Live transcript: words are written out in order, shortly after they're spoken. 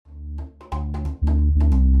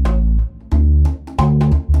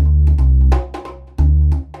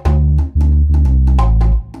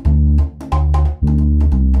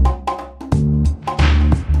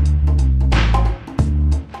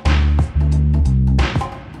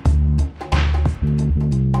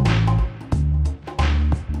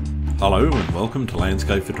Hello and welcome to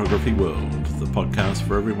Landscape Photography World, the podcast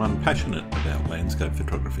for everyone passionate about landscape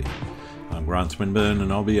photography. I'm Grant Swinburne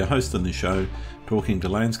and I'll be your host on this show, talking to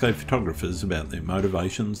landscape photographers about their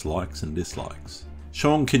motivations, likes and dislikes.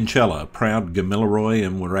 Sean Kinchela, proud Gamilaroi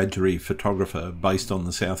and Wiradjuri photographer based on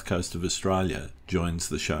the south coast of Australia, joins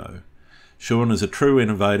the show. Sean is a true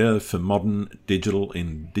innovator for modern digital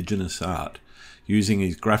Indigenous art, using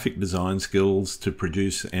his graphic design skills to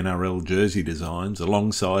produce NRL jersey designs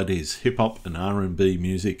alongside his HipHop and RNB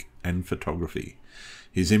music and photography.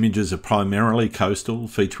 His images are primarily coastal,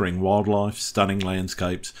 featuring wildlife, stunning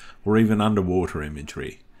landscapes, or even underwater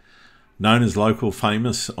imagery. Known as Local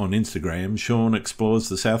Famous on Instagram, Sean explores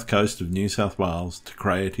the south coast of New South Wales to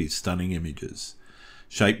create his stunning images.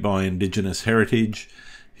 Shaped by Indigenous heritage,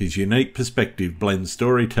 his unique perspective blends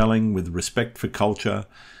storytelling with respect for culture,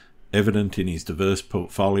 evident in his diverse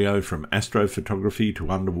portfolio from astrophotography to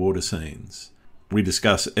underwater scenes. We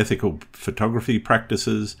discuss ethical photography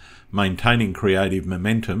practices, maintaining creative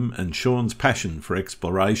momentum, and Sean's passion for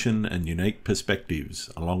exploration and unique perspectives,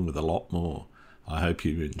 along with a lot more. I hope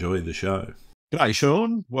you enjoy the show. G'day,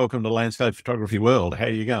 Sean. Welcome to Landscape Photography World. How are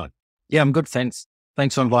you going? Yeah, I'm good, thanks.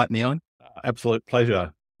 Thanks for inviting me on. Absolute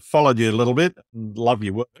pleasure. Followed you a little bit and love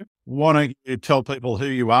your work. Why don't you tell people who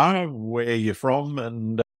you are, where you're from,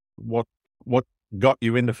 and what got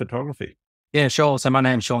you into photography? Yeah, sure. So my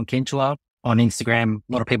name's Sean Kinchela. On Instagram, a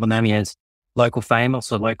lot of people know me as Local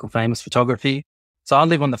Famous or Local Famous Photography. So I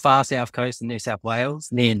live on the far south coast of New South Wales,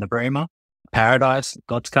 near Nabrima, paradise,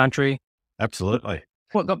 God's country. Absolutely.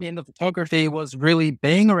 What got me into photography was really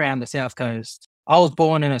being around the south coast. I was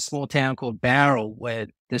born in a small town called Bowral, where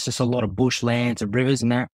there's just a lot of bushlands and rivers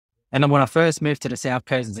and that. And then when I first moved to the south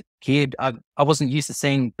coast as a kid, I wasn't used to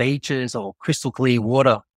seeing beaches or crystal clear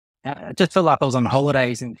water. I just felt like I was on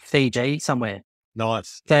holidays in Fiji somewhere.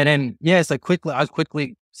 Nice. So then, I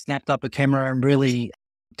quickly snapped up a camera and really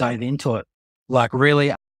dove into it.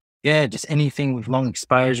 Just anything with long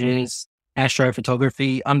exposures,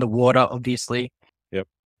 astrophotography, underwater, obviously. Yep.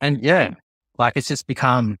 And it's just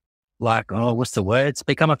become it's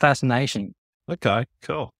become a fascination. Okay,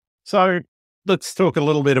 cool. So let's talk a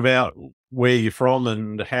little bit about where you're from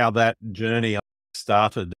and how that journey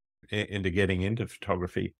started into getting into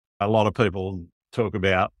photography. A lot of people talk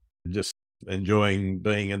about just enjoying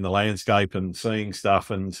being in the landscape and seeing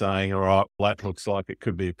stuff and saying, all right, well, that looks like it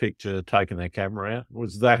could be a picture, taking their camera out.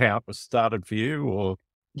 Was that how it was started for you? Or?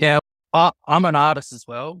 Yeah, I'm an artist as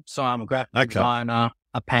well. So I'm a graphic designer,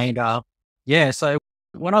 a painter. Yeah, so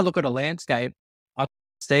when I look at a landscape, I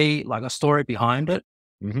see like a story behind it.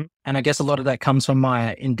 Mm-hmm. And I guess a lot of that comes from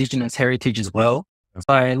my Indigenous heritage as well.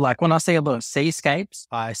 So like when I see a lot of seascapes,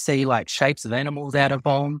 I see like shapes of animals out of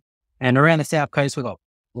them. And around the south coast, we've got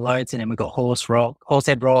loads, and then we've got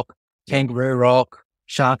horsehead rock, kangaroo rock,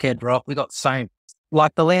 sharkhead rock. We got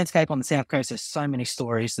the landscape on the south coast, there's so many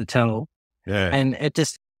stories to tell. Yeah. And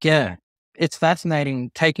it's fascinating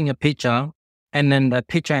taking a picture and then the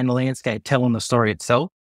picture and the landscape telling the story itself.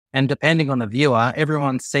 And depending on the viewer,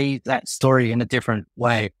 everyone sees that story in a different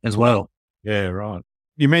way as well. Yeah, right.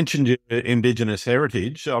 You mentioned your Indigenous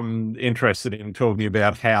heritage. I'm interested in talking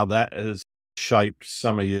about how that has shaped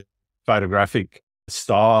some of your photographic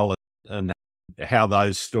style and how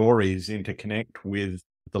those stories interconnect with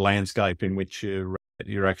the landscape in which you're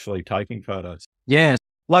actually taking photos. Yeah.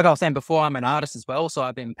 Like I was saying before, I'm an artist as well. So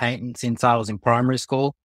I've been painting since I was in primary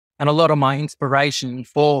school. And a lot of my inspiration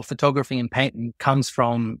for photography and painting comes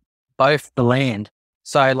from both the land.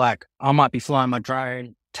 So like I might be flying my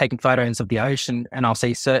drone, taking photos of the ocean, and I'll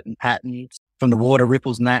see certain patterns from the water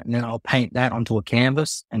ripples and that, and then I'll paint that onto a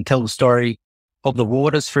canvas and tell the story of the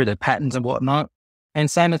waters through the patterns and whatnot. And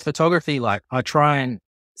same with photography, like I try and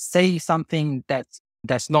see something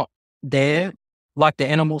that's not there, like the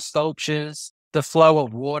animal sculptures, the flow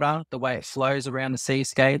of water, the way it flows around the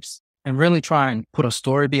seascapes, and really try and put a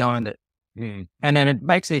story behind it. Mm. And then it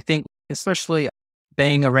makes me think, especially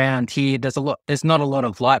being around here, there's not a lot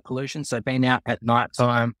of light pollution. So being out at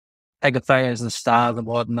nighttime, taking photos of the stars and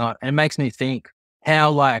whatnot, and it makes me think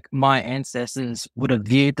how like my ancestors would have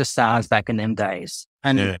viewed the stars back in them days.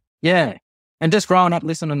 And and just growing up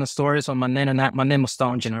listening to stories from my nan and that, my nan was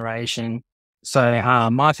Stolen generation. So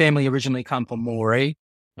my family originally come from Moree.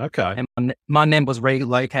 Okay. And my nan was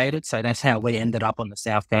relocated. So that's how we ended up on the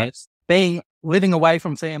south coast. Living away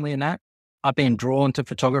from family and that, I've been drawn to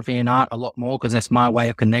photography and art a lot more because that's my way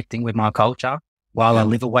of connecting with my culture while I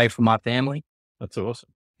live away from my family. That's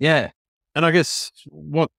awesome. Yeah. And I guess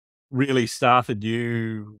what really started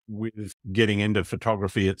you with getting into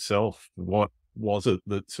photography itself? What was it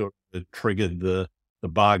that sort of triggered the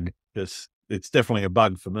bug? Because it's definitely a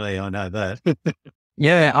bug for me. I know that.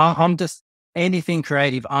 Yeah, I'm just anything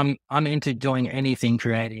creative. I'm into doing anything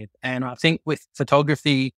creative, and I think with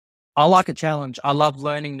photography, I like a challenge. I love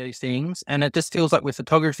learning new things, and it just feels like with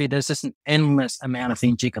photography, there's just an endless amount of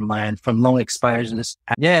things you can learn from long exposures.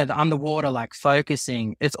 Yeah, the underwater, like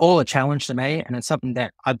focusing, it's all a challenge to me, and it's something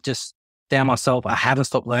that I've just found myself. I haven't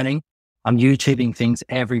stopped learning. I'm YouTubing things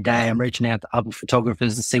every day. I'm reaching out to other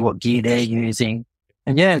photographers to see what gear they're using,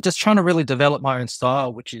 and yeah, just trying to really develop my own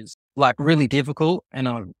style, which is like really difficult. And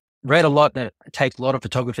I've read a lot that it takes a lot of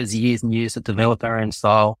photographers years and years to develop their own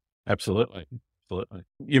style. Absolutely. Absolutely.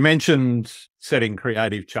 You mentioned setting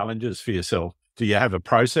creative challenges for yourself. Do you have a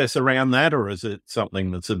process around that, or is it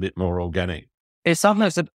something that's a bit more organic? It's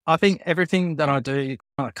something I think everything that I do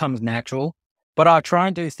comes natural, but I try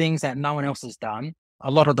and do things that no one else has done.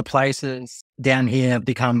 A lot of the places down here have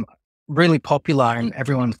become really popular, and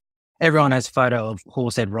everyone has a photo of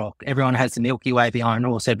Horsehead Rock. Everyone has the Milky Way behind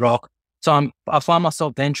Horsehead Rock. So I find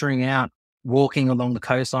myself venturing out, walking along the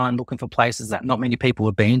coastline, looking for places that not many people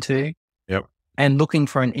have been to. Yep. And looking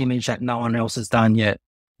for an image that no one else has done yet.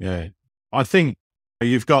 Yeah. I think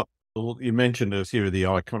you mentioned a few of the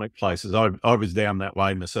iconic places. I was down that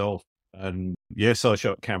way myself. And yes, I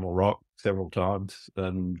shot Camel Rock several times.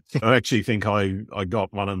 And I actually think I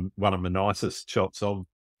got one of my nicest shots of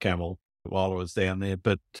Camel while I was down there.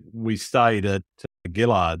 But we stayed at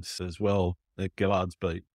Gillard's as well, at Gillard's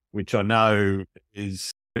Beach, which I know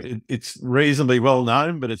it's reasonably well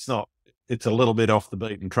known, but it's not. It's a little bit off the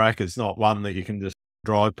beaten track. It's not one that you can just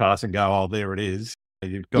drive past and go, oh, there it is.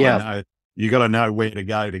 You've got to know where to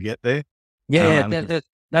go to get there. Yeah,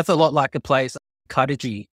 that's a lot like a place,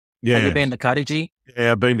 Cudagy. Yeah. Have you been to Cudagy?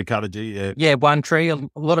 Yeah, I've been to Cudagy, yeah. Yeah, one tree. A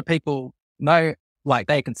lot of people know, like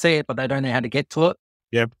they can see it, but they don't know how to get to it.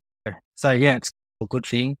 Yep. So yeah, it's a good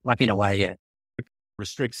thing, like in a way, yeah.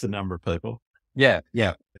 Restricts the number of people. Yeah,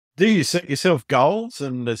 yeah. Do you set yourself goals,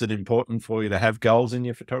 and is it important for you to have goals in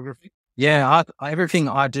your photography? Yeah, everything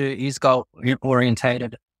I do is goal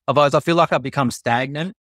orientated. Otherwise, I feel like I become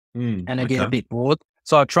stagnant and I get a bit bored.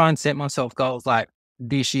 So I try and set myself goals. Like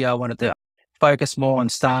this year, I wanted to focus more on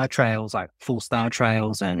star trails, like full star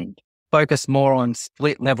trails, and focus more on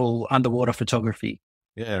split level underwater photography.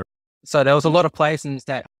 Yeah. So there was a lot of places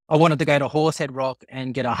that I wanted to go to Horsehead Rock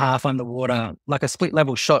and get a half underwater, like a split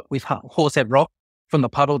level shot with Horsehead Rock from the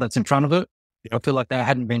puddle that's in front of it. Yep. I feel like that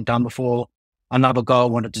hadn't been done before. Another goal I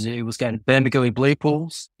wanted to do was go to Bermagui Blue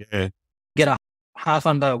Pools. Yeah. Get a half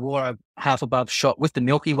underwater, half above shot with the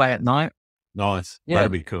Milky Way at night. Nice. Yeah.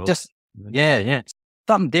 That'd be cool. Yeah.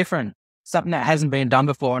 Something different, something that hasn't been done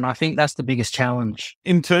before. And I think that's the biggest challenge.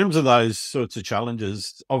 In terms of those sorts of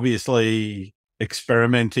challenges, obviously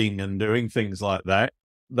experimenting and doing things like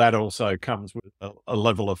that also comes with a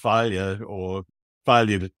level of failure or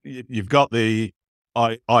failure. You've got the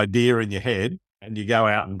idea in your head and you go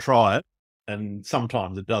out and try it. And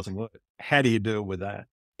sometimes it doesn't work. How do you deal with that?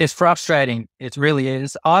 It's frustrating. It really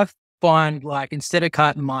is. I find like instead of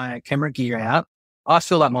cutting my camera gear out, I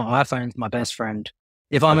feel like my iPhone's my best friend.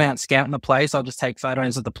 If I'm out scouting the place, I'll just take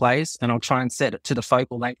photos of the place and I'll try and set it to the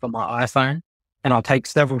focal length of my iPhone. And I'll take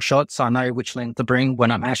several shots so I know which length to bring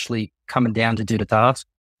when I'm actually coming down to do the task.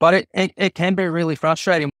 But it can be really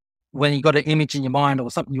frustrating when you've got an image in your mind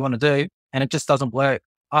or something you want to do and it just doesn't work.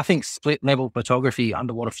 I think split level photography,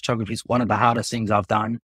 underwater photography is one of the hardest things I've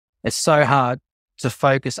done. It's so hard to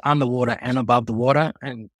focus underwater and above the water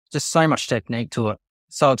and just so much technique to it.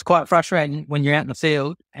 So it's quite frustrating when you're out in the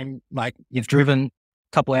field and like you've driven a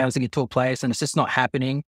couple of hours to get to a place and it's just not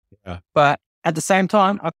happening. Yeah. But at the same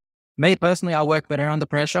time, me personally, I work better under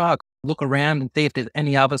pressure. I look around and see if there's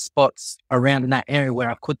any other spots around in that area where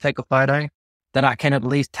I could take a photo that I can at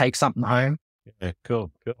least take something home. Yeah,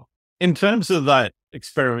 cool. In terms of that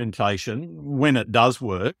experimentation, when it does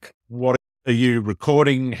work, what are you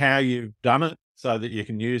recording how you've done it so that you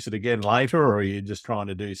can use it again later, or are you just trying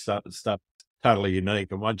to do stuff totally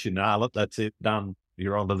unique? And once you nail it, that's it, done.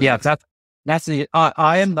 You're on to the next. That's it.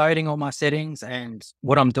 I am noting all my settings and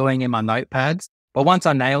what I'm doing in my notepads. But once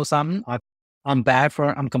I nail something, I'm bad for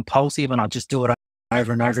it. I'm compulsive and I just do it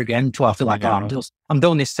over and over again until I feel like I'm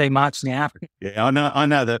doing this too much now. Yeah, I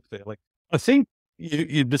know that feeling. I think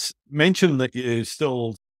you just mentioned that you're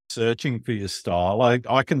still searching for your style.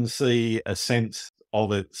 I can see a sense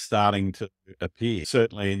of it starting to appear.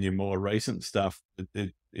 Certainly in your more recent stuff,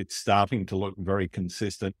 it's starting to look very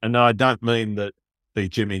consistent. And I don't mean that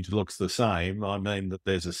each image looks the same. I mean that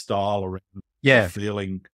there's a style around the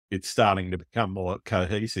feeling. It's starting to become more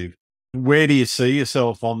cohesive. Where do you see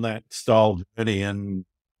yourself on that style journey, and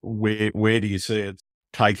where do you see it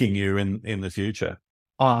taking you in the future?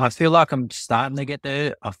 I feel like I'm starting to get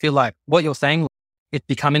there. I feel like what you're saying, it's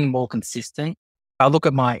becoming more consistent. I look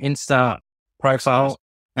at my Insta profile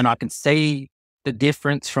and I can see the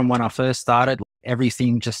difference from when I first started.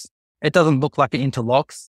 Everything just, it doesn't look like it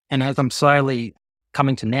interlocks. And as I'm slowly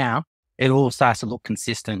coming to now, it all starts to look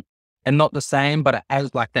consistent and not the same, but it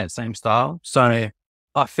has like that same style. So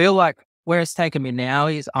I feel like where it's taken me now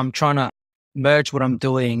is I'm trying to merge what I'm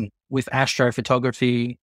doing with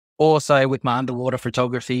astrophotography, also with my underwater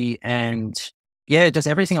photography, and yeah, just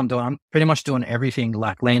everything I'm doing. I'm pretty much doing everything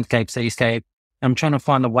like landscape, seascape. I'm trying to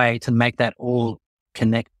find a way to make that all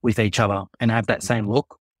connect with each other and have that same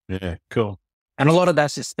look. Yeah, cool. And a lot of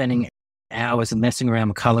that's just spending hours and messing around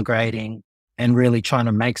with color grading and really trying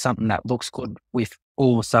to make something that looks good with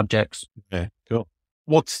all subjects. Yeah, cool.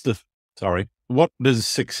 What does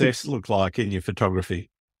success look like in your photography?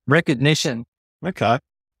 Recognition. Okay.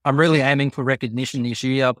 I'm really aiming for recognition this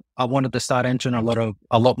year. I wanted to start entering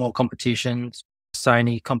a lot more competitions,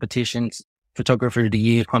 Sony competitions, photographer of the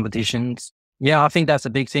year competitions. Yeah, I think that's a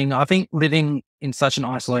big thing. I think living in such an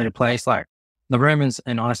isolated place, like the room is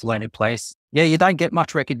an isolated place. Yeah, you don't get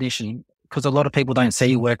much recognition because a lot of people don't see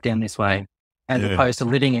your work down this way, as opposed to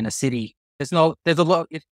living in a city. There's a lot,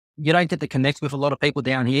 you don't get to connect with a lot of people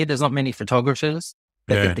down here. There's not many photographers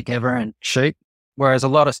that get together and shoot. Whereas a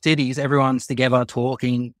lot of cities, everyone's together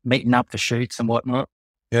talking, meeting up for shoots and whatnot.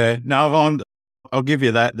 Yeah, no, I'll give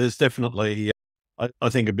you that. There's definitely, I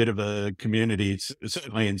think, a bit of a community,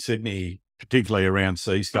 certainly in Sydney, particularly around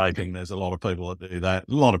seascaping. There's a lot of people that do that.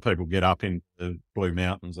 A lot of people get up in the Blue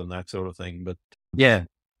Mountains and that sort of thing. But yeah,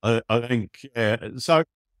 I think, so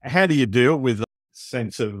how do you deal with the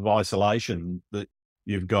sense of isolation that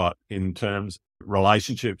you've got in terms of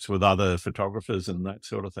relationships with other photographers and that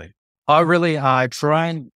sort of thing? I try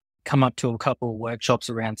and come up to a couple of workshops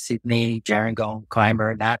around Sydney, Gerringong,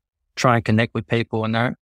 Coimbra and that, try and connect with people and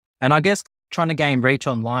that. And I guess trying to gain reach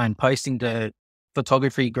online, posting to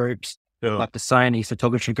photography groups, like the Sony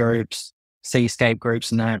photography groups, seascape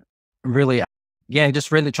groups and that. Really,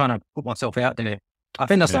 just really trying to put myself out there. I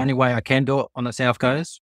think that's the only way I can do it on the South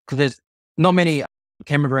Coast because there's not many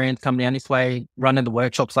camera brands come down this way, running the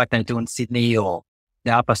workshops like they do in Sydney or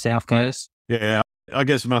the upper South Coast. Yeah. I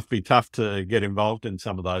guess it must be tough to get involved in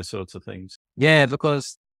some of those sorts of things. Yeah,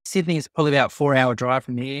 because Sydney is probably about a 4-hour drive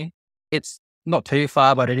from here. It's not too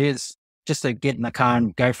far, but it is just to get in the car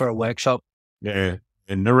and go for a workshop. Yeah.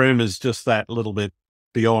 And Narooma is just that little bit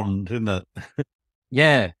beyond, isn't it?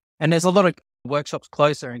 Yeah. And there's a lot of workshops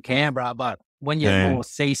closer in Canberra, but when you're more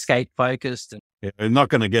seascape focused. You're not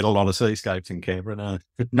going to get a lot of seascapes in Canberra, no.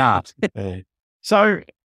 Nah. So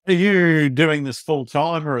are you doing this full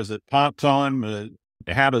time or is it part time?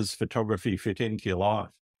 How does photography fit into your life?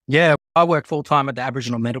 Yeah, I work full time at the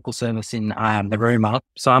Aboriginal Medical Service in Narooma.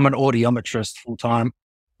 So I'm an audiometrist full time.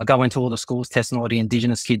 I go into all the schools testing all the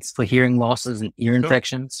Indigenous kids for hearing losses and ear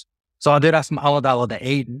infections. So I do that from Ulladulla to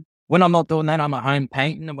Eden. When I'm not doing that, I'm at home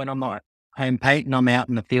painting. And when I'm not home painting, I'm out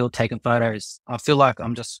in the field taking photos. I feel like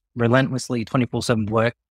I'm just relentlessly 24/7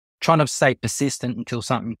 work, trying to stay persistent until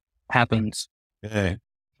something happens. Yeah,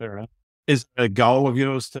 fair enough. Is a goal of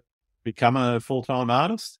yours to become a full-time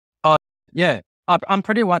artist? Yeah, I'm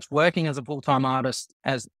pretty much working as a full-time artist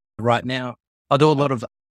as right now. I do a lot of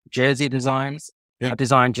jersey designs. I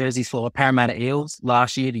designed jerseys for Parramatta Eels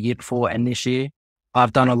last year, the year before, and this year.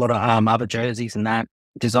 I've done a lot of other jerseys and that,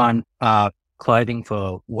 design clothing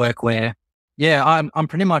for workwear. Yeah, I'm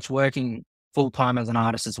pretty much working full-time as an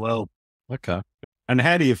artist as well. Okay. And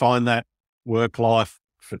how do you find that work-life,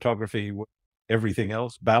 photography, everything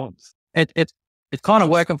else balance? It's kind of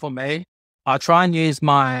working for me. I try and use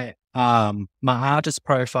my artist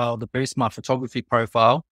profile to boost my photography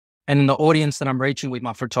profile. And in the audience that I'm reaching with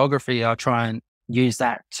my photography, I try and use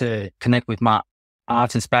that to connect with my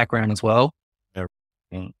artist background as well.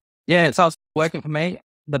 Yeah, so it's working for me.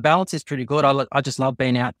 The balance is pretty good. I just love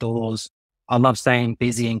being outdoors. I love staying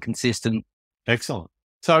busy and consistent. Excellent.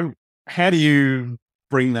 So how do you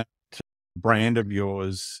bring that brand of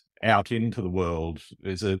yours out into the world?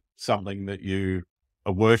 Is it something that you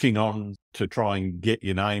are working on to try and get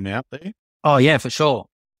your name out there? Oh, yeah, for sure.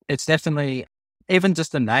 It's definitely, even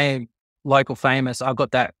just the name, local famous. I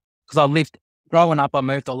got that because growing up, I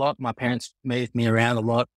moved a lot. My parents moved me around a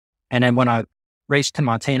lot. And then when I reached to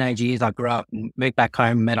my teenage years, I grew up and moved back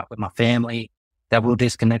home, met up with my family that we were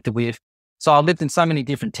disconnected with. So I lived in so many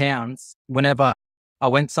different towns. Whenever I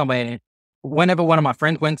went somewhere, whenever one of my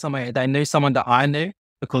friends went somewhere, they knew someone that I knew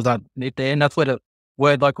because I lived there. And that's where the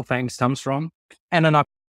word local famous comes from. And then I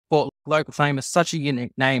thought local famous, such a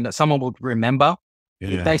unique name that someone would remember.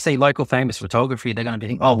 Yeah. If they see local famous photography, they're going to be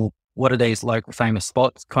thinking, oh, well, what are these local famous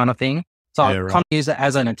spots kind of thing? So I kind of use it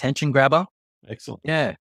as an attention grabber. Excellent.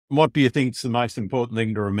 Yeah. what do you think is the most important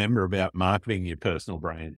thing to remember about marketing your personal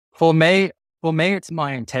brand? For me, it's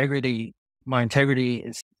my integrity. My integrity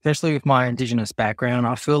is, especially with my Indigenous background.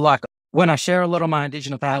 I feel like when I share a lot of my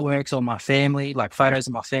Indigenous artworks or my family, like photos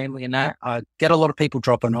of my family and that, I get a lot of people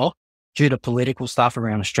dropping off due to political stuff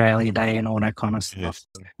around Australia Day and all that kind of stuff,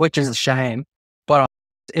 which is a shame. But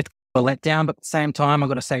it's a letdown. But at the same time, I've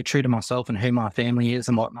got to stay true to myself and who my family is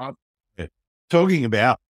and whatnot. Yeah. Talking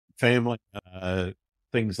about family,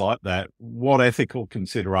 things like that, what ethical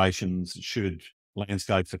considerations should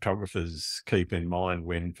landscape photographers keep in mind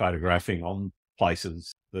when photographing on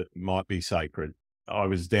places that might be sacred? I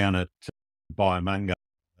was down at Biomunga,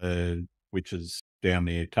 which is down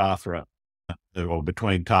near Tathra, or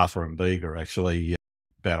between Tathra and Bega, actually,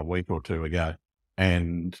 about a week or two ago.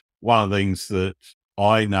 And one of the things that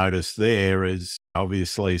I noticed there is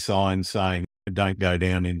obviously signs saying don't go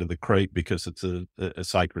down into the creek because it's a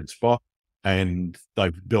sacred spot. And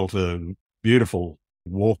they've built a beautiful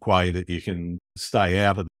walkway that you can stay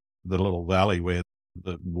out of the little valley where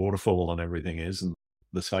the waterfall and everything is and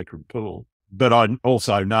the sacred pool. But I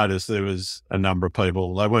also noticed there was a number of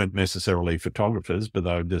people, they weren't necessarily photographers, but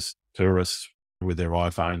they were just tourists with their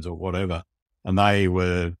iPhones or whatever. And they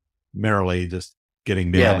were merrily just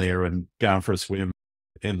getting down there and going for a swim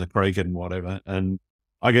in the creek and whatever. And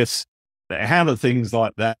I guess, how do things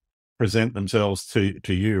like that present themselves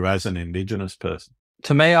to you as an Indigenous person?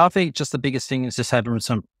 To me, I think just the biggest thing is just having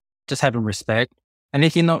respect. And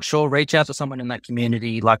if you're not sure, reach out to someone in that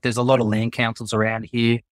community. Like there's a lot of land councils around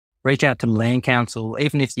here. Reach out to the land council.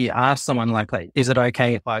 Even if you ask someone like, is it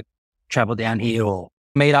okay if I travel down here, or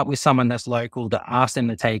meet up with someone that's local to ask them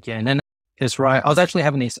to take you? And then it's right. I was actually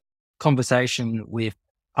having this conversation with,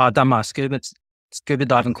 I've done my scuba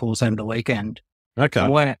diving course over the weekend.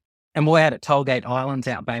 Okay. And we're out at Tollgate Islands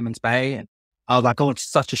out Bayman's Bay. And I was like, oh, it's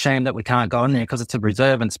such a shame that we can't go in there because it's a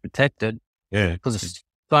reserve and it's protected. Yeah. Because there's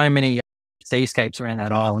so many seascapes around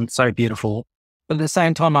that island, so beautiful. But at the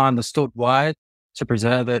same time, I understood why, to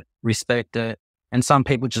preserve it, respect it. And some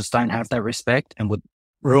people just don't have that respect and would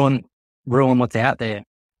ruin what's out there.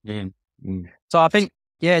 Yeah. Mm. So I think,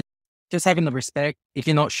 just having the respect. If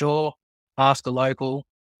you're not sure, ask a local.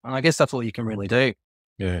 And I guess that's all you can really do.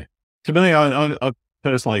 Yeah. To me, I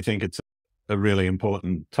personally think it's a really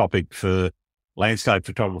important topic for landscape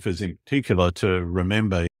photographers in particular to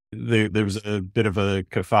remember. There was a bit of a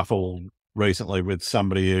kerfuffle recently with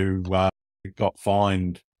somebody who got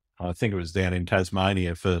fined, I think it was down in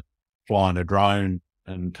Tasmania, for flying a drone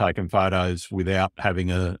and taking photos without having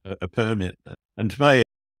a permit. And to me,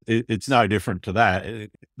 it's no different to that.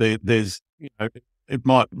 There's, it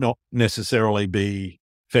might not necessarily be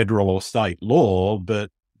federal or state law, but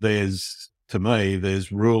to me,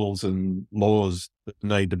 there's rules and laws that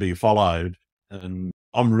need to be followed. And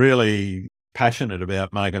I'm really passionate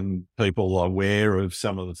about making people aware of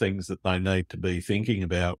some of the things that they need to be thinking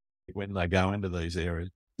about when they go into these areas.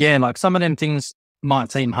 Yeah, like some of them things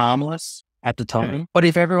might seem harmless at the time, but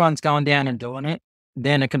if everyone's going down and doing it,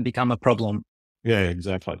 then it can become a problem. Yeah,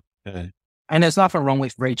 exactly. Yeah. And there's nothing wrong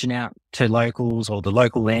with reaching out to locals or the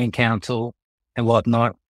local land council and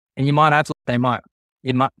whatnot. And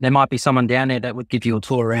there might be someone down there that would give you a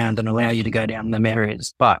tour around and allow you to go down them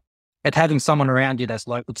areas. But it's having someone around you that's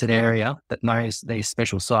local to the area that knows these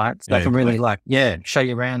special sites that can really show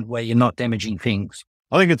you around where you're not damaging things.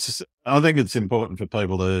 I think it's important for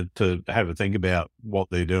people to have a think about what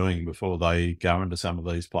they're doing before they go into some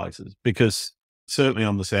of these places, because certainly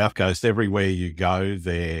on the South Coast, everywhere you go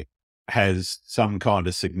there has some kind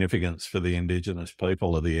of significance for the Indigenous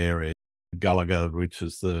people of the area. Gulliga, which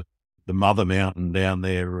is the mother mountain down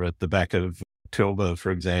there at the back of Tilba,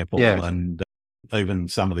 for example, and even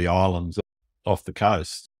some of the islands off the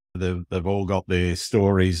coast. They've all got their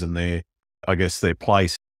stories and their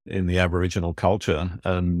place in the Aboriginal culture.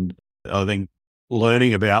 And I think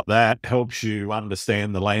learning about that helps you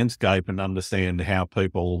understand the landscape and understand how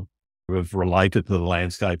people have related to the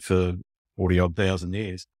landscape for 40-odd thousand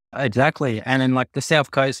years. Exactly. And then the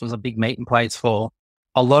South Coast was a big meeting place for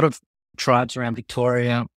a lot of tribes around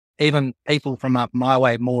Victoria. Even people from up my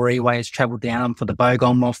way, Moree ways, travelled down for the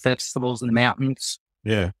Bogong Moth festivals in the mountains.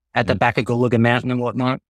 Yeah. At the back of Guluga Mountain and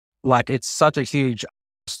whatnot. It's such a huge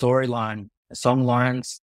storyline, song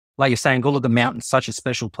lines. Like you're saying, Guluga Mountain's such a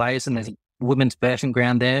special place, and there's a women's birthing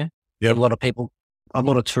ground there. Yep. A lot of people, a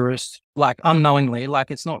lot of tourists, unknowingly,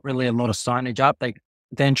 it's not really a lot of signage up. They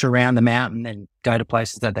venture around the mountain and go to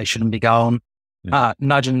places that they shouldn't be going. Yeah.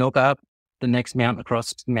 Nudgenuka, the next mountain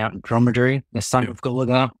across, Mount Dromedary, the son of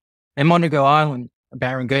Guluga. And Monugo Island,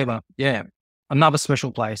 Barranguba, another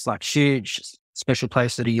special place, huge special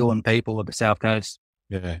place to the Yuin people of the South Coast.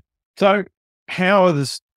 Yeah. So how are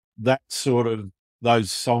that sort of,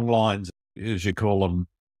 those song lines, as you call them,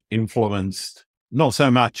 influenced not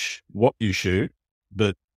so much what you shoot,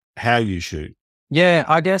 but how you shoot? Yeah,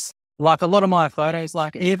 I guess like a lot of my photos,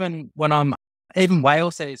 like even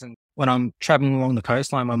whale season, when I'm traveling along the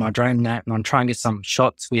coastline with my drone net and I'm trying to get some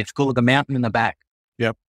shots with Gulliga Mountain in the back.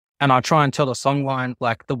 Yep. And I try and tell the songline,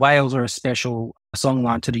 like the whales are a special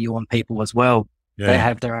songline to the Yuan people as well. Yeah. They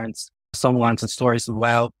have their own songlines and stories as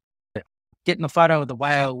well. Getting a photo of the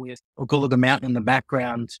whale with Gulliga Mountain in the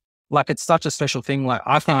background, like it's such a special thing. Like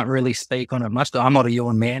I can't really speak on it much. I'm not a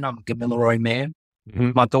Yuan man. I'm a Gamilaroi man.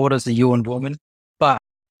 Mm-hmm. My daughter's a Yuan woman. But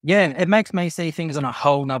yeah, it makes me see things in a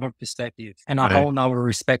whole nother perspective and a whole nother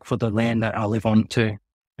respect for the land that I live on too.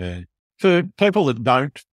 Yeah. For people that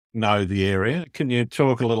don't know the area, can you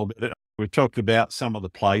talk a little bit? We've talked about some of the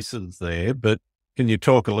places there, but can you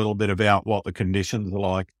talk a little bit about what the conditions are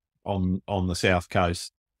like on the South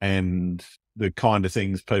Coast and the kind of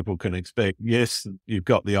things people can expect? Yes, you've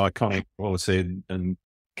got the iconic horsehead and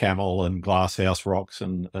camel and glasshouse rocks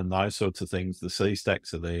and those sorts of things. The sea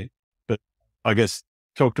stacks are there. But I guess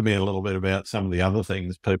talk to me a little bit about some of the other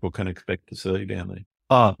things people can expect to see down there.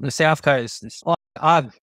 Oh, the South Coast.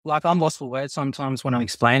 I'm lost for words sometimes when I'm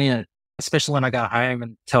explaining it, especially when I go home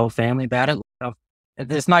and tell family about it.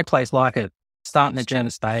 There's no place like it. Starting at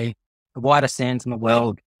Jervis Bay, the whitest sands in the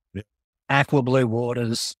world, aqua blue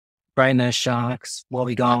waters, grey nurse sharks,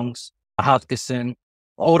 wobbegongs, Huskisson,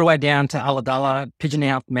 all the way down to Ulladulla, Pigeon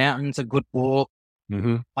House Mountains, a good walk,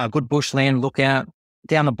 a good bushland lookout,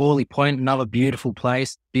 down the Borley Point, another beautiful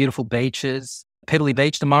place, beautiful beaches, Pebbly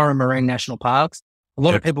Beach, the Murray Marine National Parks. A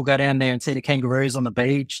lot of people go down there and see the kangaroos on the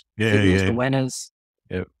beach, the winners.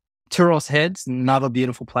 Yep. Turos Heads, another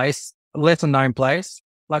beautiful place, a lesser known place.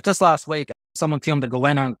 Like just last week, someone filmed a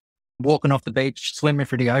goanna walking off the beach, swimming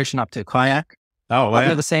through the ocean up to a kayak. Oh, wow. I've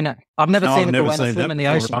never seen it. I've never seen a goanna swim in the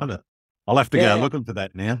ocean. I'll have to go looking for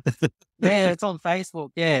that now. Yeah, it's on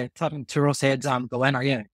Facebook. Yeah, type in Turos Heads, goanna.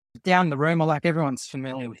 Yeah, down the room, like everyone's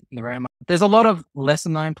familiar with the room. There's a lot of lesser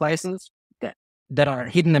known places that are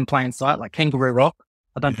hidden in plain sight, like Kangaroo Rock.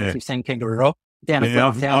 I don't think you've seen Kangaroo Rock. Down at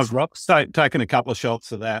Glasshouse Rocks. Taken a couple of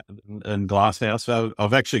shots of that in Glasshouse. So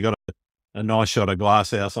I've actually got a nice shot of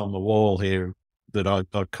Glasshouse on the wall here that I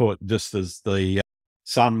caught just as the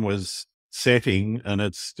sun was setting, and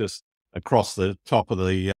it's just across the top of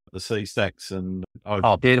the sea stacks. And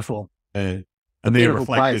beautiful. And they're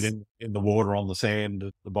reflected in the water on the sand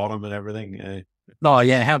at the bottom and everything. Oh,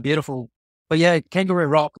 yeah, how beautiful. But yeah, Kangaroo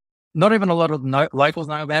Rock, not even a lot of locals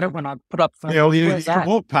know about it. When I put up you can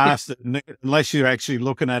walk past it, unless you're actually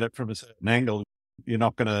looking at it from a certain angle, you're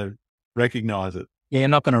not going to recognize it. Yeah, you're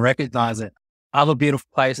not going to recognize it. Other beautiful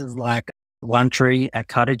places like One Tree at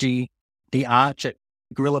Cuttagee, the Arch at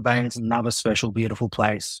Gorilla Bay is another special, beautiful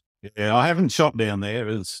place. Yeah, I haven't shot down there.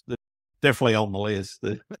 It's definitely on the list.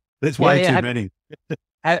 There's way too many.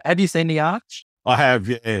 Have you seen the Arch? I have,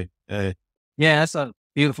 yeah. Yeah, that's a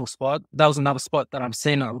beautiful spot. That was another spot that I've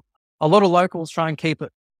seen. A lot of locals try and keep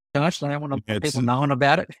it hush. They don't want people knowing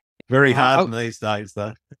about it. Very hard in these days,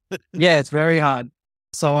 though. Yeah, it's very hard.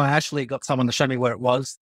 So I actually got someone to show me where it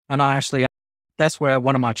was. And that's where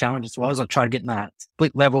one of my challenges was. I tried getting that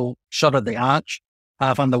split level shot of the Arch,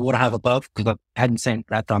 half underwater, half above, because I hadn't seen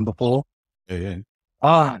that done before. Yeah.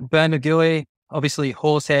 Burnagui, obviously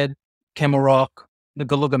Horsehead, Camel Rock, the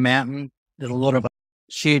Gulliga Mountain. There's a lot of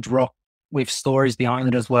huge rock with stories behind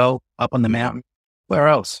it as well, up on the mountain. Where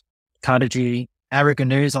else? Cuttagee,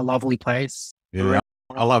 Arraganoo's a lovely place. Yeah,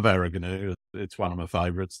 I love Arraganoo. It's one of my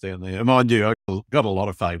favourites down there. Mind you, I've got a lot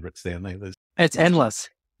of favourites down there. It's endless.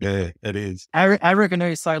 Yeah, it is.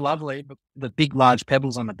 Arraganoo is so lovely, the big, large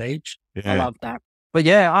pebbles on the beach. Yeah. I love that. But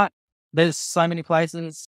yeah, there's so many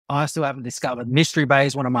places I still haven't discovered. Mystery Bay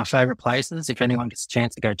is one of my favourite places. If anyone gets a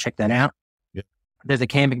chance to go check that out. Yeah. There's a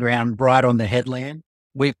camping ground right on the headland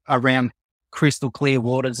around crystal clear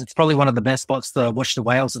waters. It's probably one of the best spots to watch the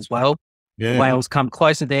whales as well. Yeah. Whales come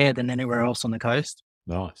closer there than anywhere else on the coast.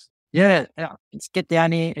 Nice. Yeah. Let's get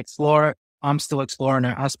down here, explore it. I'm still exploring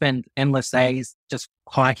it. I spend endless days just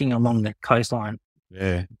hiking along the coastline.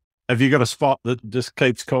 Yeah. Have you got a spot that just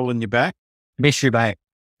keeps calling you back? Mystery Bay.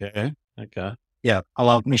 Yeah. Okay. Yeah. I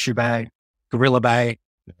love Mystery Bay, Gorilla Bay.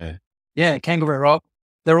 Yeah. Yeah. Kangaroo Rock.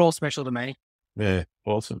 They're all special to me. Yeah.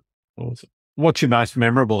 Awesome. What's your most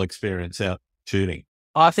memorable experience out shooting?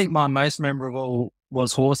 I think my most memorable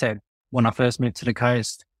was Horsehead when I first moved to the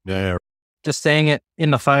coast. Yeah. Just seeing it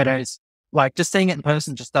in the photos, like just seeing it in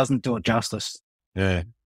person just doesn't do it justice. Yeah.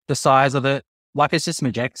 The size of it, like it's just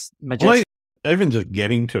majestic. Well, even just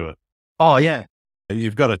getting to it. Oh, yeah.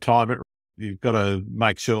 You've got to time it. You've got to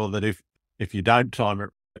make sure that if you don't time it,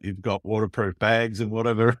 you've got waterproof bags and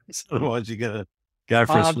whatever. Otherwise, you're going to go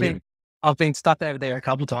for a swim. I've been stuck over there a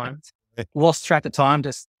couple of times. Lost track of time.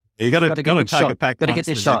 Just you got to take a pack. Got to get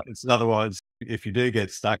this shot. Otherwise, if you do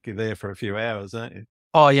get stuck, you're there for a few hours, aren't you?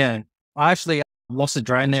 Oh yeah, I actually lost a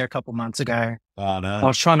drone there a couple of months ago. Oh no! I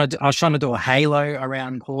was trying to do a halo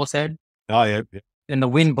around Horsehead. Oh yeah. And the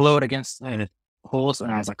wind blew it against the horse,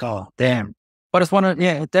 and I was like, oh damn! But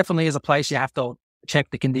it definitely is a place you have to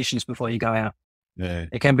check the conditions before you go out. Yeah,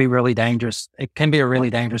 it can be really dangerous. It can be a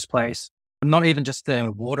really dangerous place. Not even just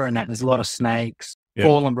the water and that. There's a lot of snakes,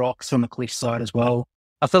 fallen rocks from the cliffside as well.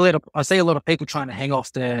 I see a lot of people trying to hang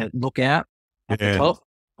off the lookout at the top.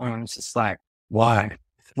 And it's just like, why?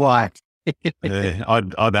 Yeah, I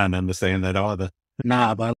don't understand that either.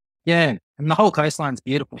 Nah, but yeah, and the whole coastline's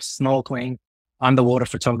beautiful. Snorkeling, underwater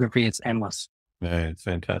photography, it's endless. Yeah, it's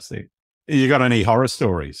fantastic. You got any horror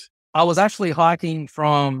stories? I was actually hiking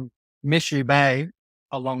from Mishu Bay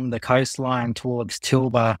along the coastline towards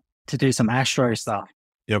Tilba to do some astro stuff.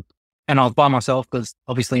 Yep. And I was by myself because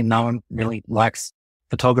obviously no one really likes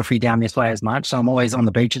photography down this way as much. So I'm always on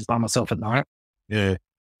the beaches by myself at night. Yeah.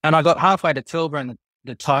 And I got halfway to Tilba and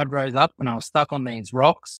the tide rose up and I was stuck on these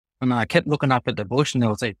rocks and I kept looking up at the bush and there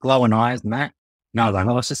was like glowing eyes and that. And I was like,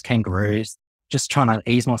 oh, it's just kangaroos, just trying to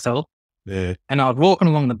ease myself. Yeah. And I was walking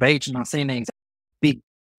along the beach and I seen these big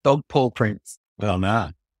dog paw prints. Well,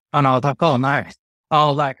 no. And I was like, oh no. I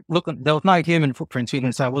was like, look, there was no human footprints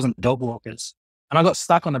even, so it wasn't dog walkers. And I got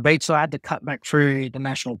stuck on the beach, so I had to cut back through the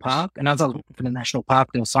national park. And as I was looking for the national park,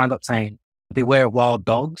 there was signs up saying, beware of wild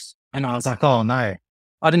dogs. And I was like, oh no.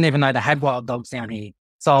 I didn't even know they had wild dogs down here.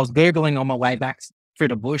 So I was Googling on my way back through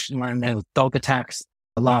the bush and learned there was dog attacks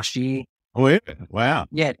last year. Oh, yeah. Wow.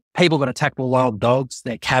 Yeah, people got attacked with wild dogs,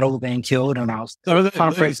 their cattle being killed. And I was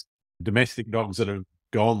domestic dogs that have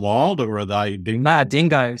gone wild, or are they dingoes? Nah,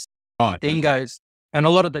 dingoes. Right. Dingoes. And a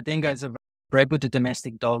lot of the dingoes are bred with the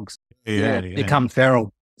domestic dogs. Yeah. Become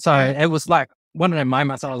feral. So it was like one of the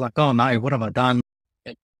moments I was like, oh no, what have I done?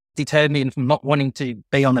 It deterred me from not wanting to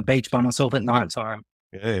be on the beach by myself at night. So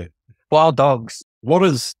yeah. Wild dogs. What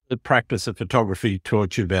has the practice of photography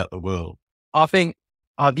taught you about the world? I think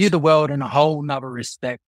I view the world in a whole nother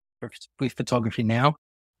respect with photography now.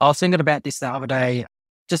 I was thinking about this the other day,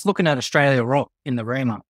 just looking at Australia Rock in the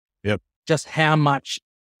Rima. Yep. Just how much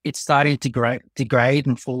it's starting to degrade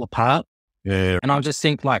and fall apart. Yeah. And I just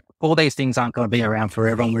think like all these things aren't going to be around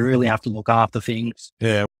forever and we really have to look after things.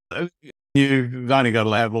 Yeah. You've only got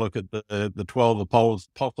to have a look at the 12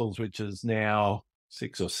 apostles, which is now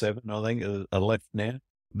 6 or 7, I think, are left now.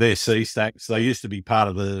 They're sea stacks. They used to be part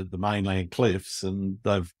of the mainland cliffs and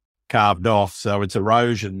they've carved off. So it's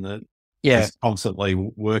erosion that is constantly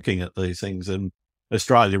working at these things. And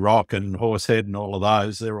Australia Rock and Horsehead and all of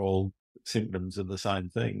those, they're all symptoms of the same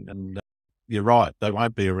thing. And you're right, they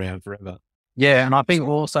won't be around forever. Yeah, and I think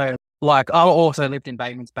also, like, I also lived in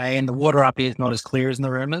Batemans Bay and the water up here is not as clear as in the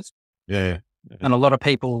Rimmers. Yeah. And a lot of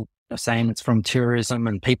people are saying it's from tourism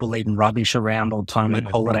and people leaving rubbish around all the time when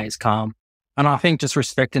holidays come. And I think just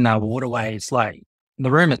respecting our waterways, like,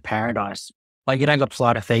 the Rimmer's paradise. Like, you don't got to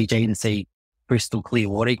fly to Fiji to see crystal clear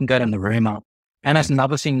water. You can go to the Rimmer. And that's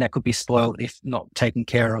another thing that could be spoiled if not taken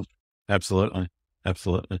care of. Absolutely.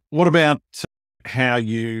 Absolutely. What about how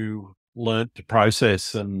you learnt to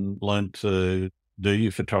process and learnt to do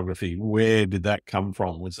your photography? Where did that come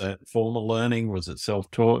from? Was that formal learning? Was it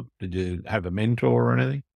self-taught? Did you have a mentor or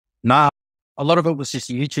anything? Nah, a lot of it was just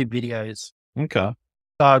YouTube videos. Okay.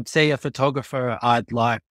 So I'd see a photographer I'd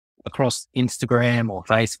like across Instagram or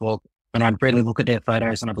Facebook, and I'd really look at their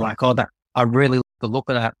photos and I'd be like, oh, I really like the look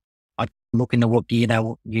of that. I'd look into what gear they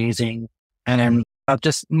were using, and then I'd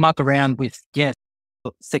just muck around with,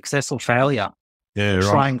 success or failure. Yeah, right.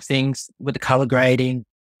 Trying things with the color grading.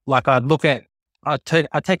 Like I'd look at a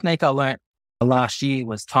technique I learned last year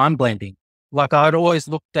was time blending. Like I'd always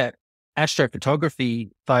looked at astrophotography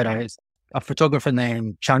photos. A photographer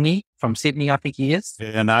named Chungy from Sydney, I think he is.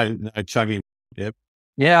 Yeah, no, Chungy. Yep.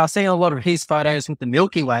 Yeah, I see a lot of his photos with the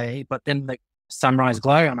Milky Way, but then the sunrise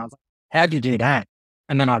glow, and I was like, how'd you do that?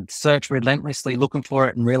 And then I'd search relentlessly looking for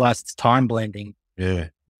it and realize it's time blending. Yeah.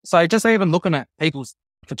 So just even looking at people's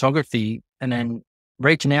photography and then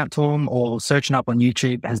reaching out to them or searching up on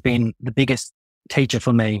YouTube has been the biggest teacher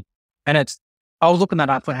for me. And I was looking that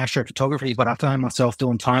up for astrophotography, but I found myself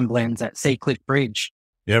doing time blends at Sea Cliff Bridge.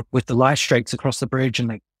 Yep. With the light streaks across the bridge and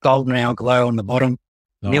the golden hour glow on the bottom,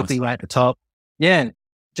 Milky Way at the top. Yeah.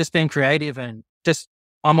 Just being creative and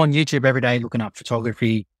I'm on YouTube every day looking up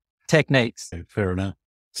photography techniques. Yeah, fair enough.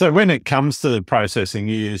 So when it comes to the processing,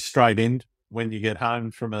 you straight in when you get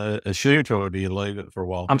home from a shoot, or do you leave it for a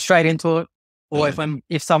while? I'm straight into it. or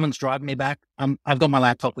if someone's driving me back, I've got my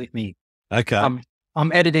laptop with me. Okay.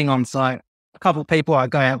 I'm editing on site. A couple of people I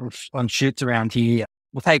go out with on shoots around here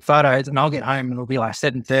will take photos, and I'll get home and it'll be like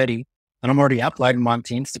 7:30, and I'm already uploading one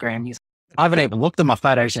to Instagram. I haven't even looked at my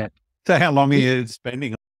photos yet. So how long are you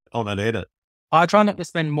spending on an edit? I try not to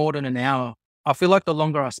spend more than an hour. I feel like the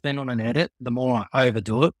longer I spend on an edit, the more I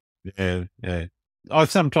overdo it. Yeah. I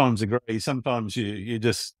sometimes agree. Sometimes you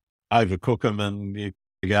just overcook them and you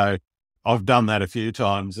go, I've done that a few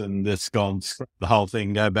times and it's gone, scrap the whole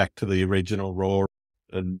thing, go back to the original raw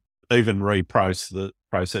and even process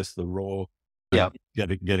the raw. Yeah.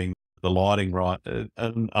 Getting the lighting right.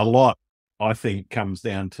 And a lot, I think, comes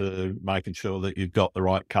down to making sure that you've got the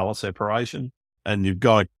right color separation, and you've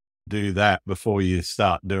got to do that before you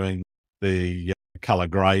start doing the color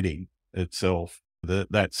grading itself.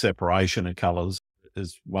 That separation of colors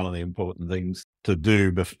is one of the important things to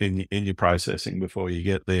do in your processing before you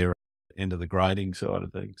get there into the grading side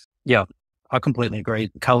of things. Yeah, I completely agree.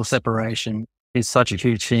 Color separation is such a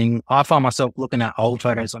huge thing. I find myself looking at old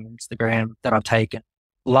photos on Instagram that I've taken,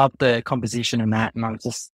 love the composition and that, and I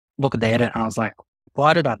just look at the edit and I was like,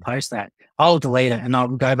 why did I post that? I'll delete it and I'll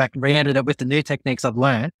go back and re-edit it with the new techniques I've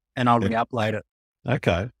learned and I'll re-upload it.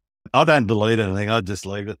 Okay. I don't delete anything. I just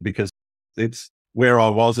leave it because it's where I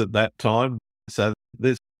was at that time. So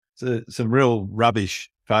there's some real rubbish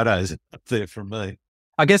photos up there from me.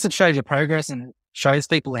 I guess it shows your progress and it shows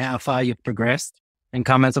people how far you've progressed and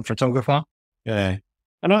come as a photographer. Yeah.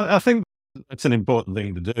 And I think it's an important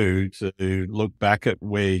thing to do, to look back at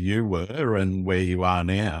where you were and where you are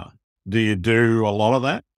now. Do you do a lot of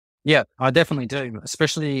that? Yeah, I definitely do.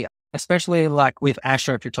 Especially like with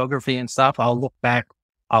astrophotography and stuff. I'll look back,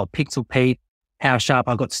 I'll pixel peep how sharp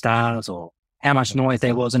I got stars or how much noise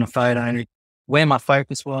there was in a photo, where my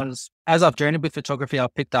focus was. As I've journeyed with photography,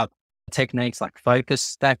 I've picked up techniques like focus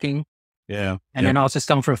stacking. Yeah. And then I was just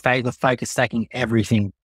going for a phase of focus stacking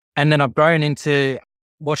everything. And then I've grown into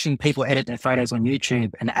watching people edit their photos on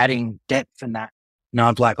YouTube and adding depth in that. And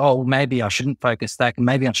I'm like, oh, maybe I shouldn't focus stack.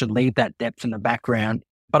 Maybe I should leave that depth in the background.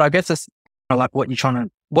 But I guess it's like what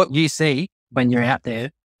you see when you're out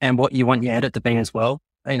there and what you want your edit to be as well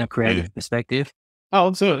in a creative perspective.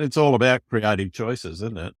 Oh, it's all about creative choices,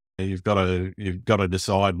 isn't it? You've got to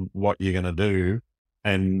decide what you're going to do.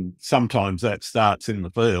 And sometimes that starts in the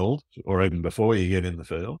field or even before you get in the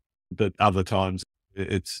field. But other times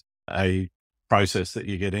it's a process that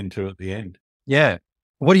you get into at the end. Yeah.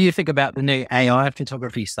 What do you think about the new AI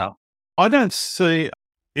photography stuff? I don't see,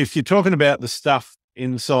 if you're talking about the stuff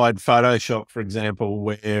inside Photoshop, for example,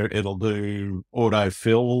 where it'll do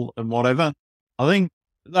autofill and whatever, I think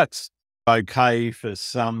that's okay for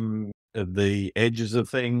some of the edges of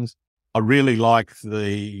things. I really like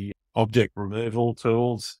the object removal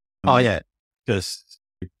tools. Oh, yeah. Just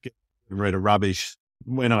get rid of rubbish.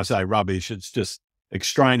 When I say rubbish, it's just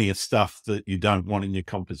extraneous stuff that you don't want in your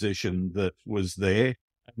composition that was there.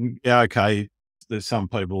 And yeah, okay, there's some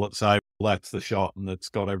people that say, well, that's the shot and it's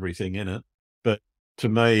got everything in it. But to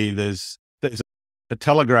me, there's a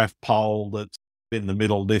telegraph pole that's in the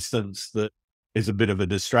middle distance that is a bit of a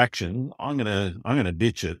distraction. I'm gonna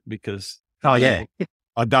ditch it because I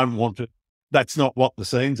don't want to. That's not what the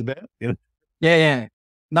scene's about. You know? Yeah.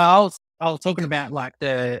 No, I was talking about like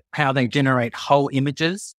how they generate whole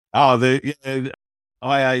images. Oh, the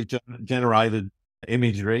IA generated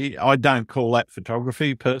imagery. I don't call that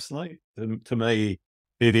photography personally. To me,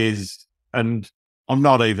 it is, and I'm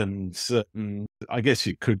not even certain. I guess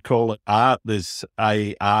you could call it art. There's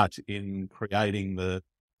a art in creating the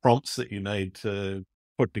prompts that you need to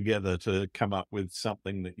put together to come up with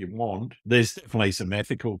something that you want. There's definitely some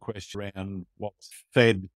ethical questions around what's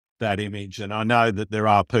fed that image. And I know that there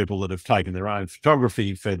are people that have taken their own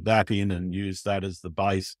photography, fed that in and used that as the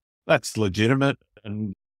base. That's legitimate.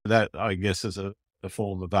 And that, I guess, is a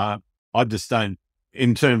form of art. I just don't,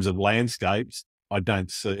 in terms of landscapes, I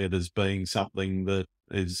don't see it as being something that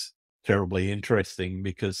is terribly interesting,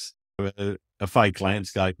 because a fake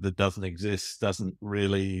landscape that doesn't exist doesn't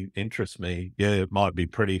really interest me. Yeah, it might be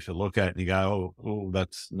pretty to look at and you go, oh,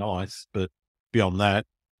 that's nice. But beyond that,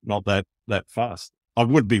 not that fast. I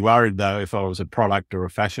would be worried though if I was a product or a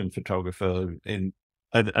fashion photographer and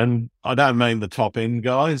I don't mean the top end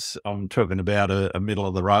guys. I'm talking about a middle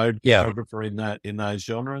of the road photographer in those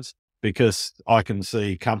genres, because I can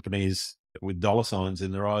see companies with dollar signs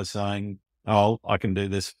in their eyes saying, oh, I can do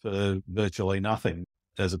this for virtually nothing,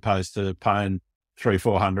 as opposed to paying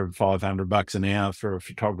 $300, $400, $500 an hour for a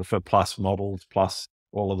photographer plus models, plus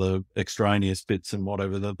all of the extraneous bits and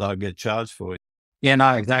whatever that they'll get charged for. Yeah,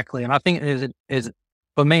 no, exactly. And I think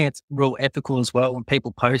for me, it's real ethical as well when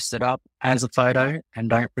people post it up as a photo and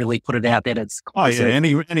don't really put it out that it's. Oh yeah,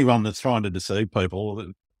 anyone that's trying to deceive people,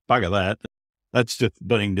 bugger that. That's just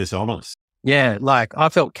being dishonest. Yeah, like I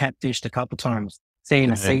felt catfished a couple of times,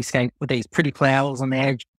 seeing a seascape with these pretty flowers on the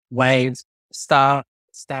edge, waves, a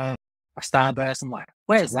starburst. I'm like,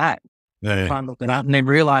 where's that? Yeah. Try and look it up and then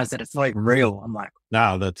realize that it's not even real. I'm like,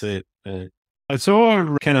 no, that's it. I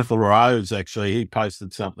saw Kenneth Rose actually. He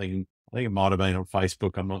posted something. I think it might have been on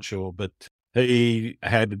Facebook. I'm not sure, but he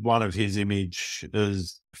had one of his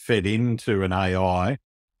images fed into an AI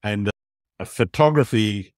and a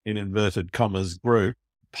photography in inverted commas group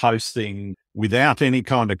posting without any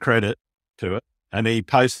kind of credit to it. And he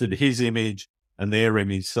posted his image and their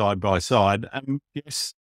image side by side. And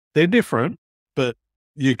yes, they're different, but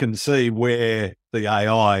you can see where the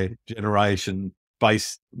AI generation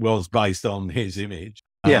was based on his image.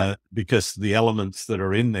 Because the elements that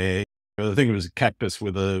are in there, I think it was a cactus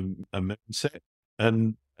with a moonset.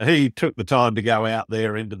 And he took the time to go out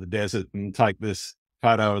there into the desert and take this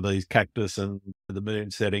photo of these cactus and the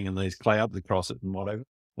moon setting and these clouds across it and whatever.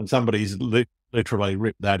 And somebody's literally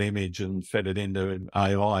ripped that image and fed it into an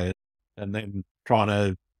AI and then trying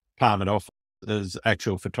to palm it off as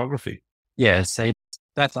actual photography. Yeah, see,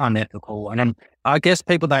 that's unethical. And then I guess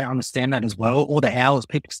people don't understand that as well. All the hours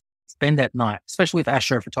people spend at night, especially with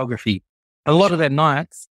astrophotography. A lot of their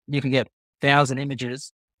nights, you can get 1,000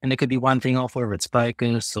 images and there could be one thing off where it's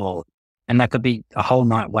focus and that could be a whole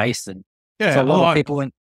night wasted. Yeah. So a lot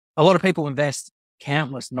of people invest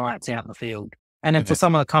countless nights out in the field. And then for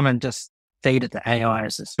someone to come and just feed it to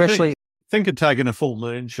AIs, especially. Think of taking a full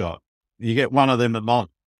moon shot. You get one of them a month.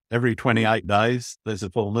 Every 28 days, there's a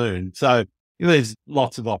full moon. So there's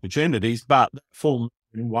lots of opportunities, but that full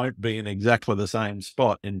moon won't be in exactly the same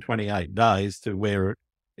spot in 28 days to where it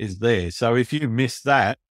is there. So if you miss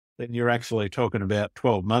that, then you're actually talking about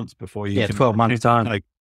 12 months before you can 12 months time.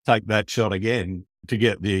 Take that shot again to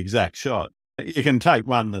get the exact shot. You can take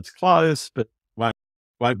one that's close, but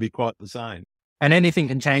won't be quite the same. And anything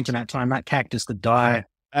can change in that time. That cactus could die.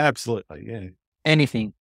 Absolutely, yeah.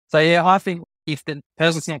 Anything. So yeah, I think if the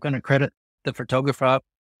person's not going to credit the photographer,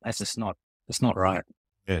 that's just not, it's not right.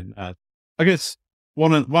 Yeah. I guess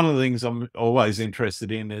one of the things I'm always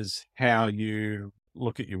interested in is how you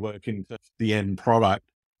look at your work into the end product.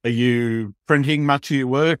 Are you printing much of your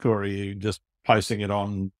work or are you just posting it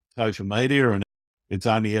on social media and it's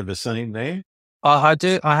only ever seen there? I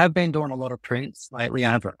have been doing a lot of prints lately.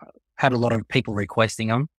 I have had a lot of people requesting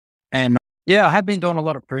them. And yeah, I have been doing a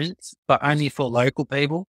lot of prints, but only for local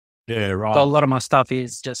people. Yeah, right. So a lot of my stuff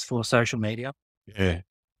is just for social media. Yeah,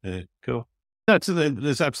 cool.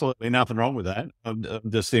 There's absolutely nothing wrong with that. I'm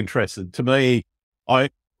just interested. To me, one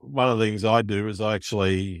of the things I do is I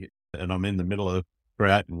actually, and I'm in the middle of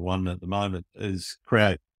creating one at the moment, is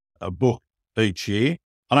create a book each year.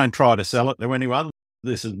 I don't try to sell it to anyone.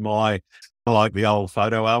 This is like the old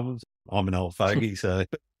photo albums. I'm an old fogey, so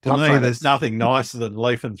to me, there's nothing nicer than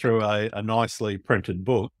leafing through a nicely printed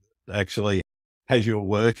book that actually has your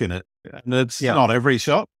work in it. And it's not every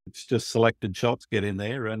shot. It's just selected shots get in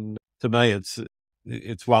there. And to me, it's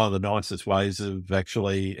one of the nicest ways of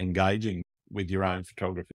actually engaging with your own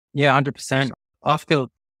photography. Yeah, 100%. I feel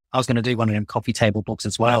I was going to do one of them coffee table books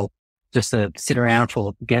as well, just to sit around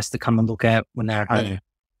for guests to come and look at when they're at home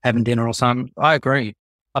having dinner or something. I agree.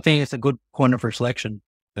 I think it's a good point of reflection.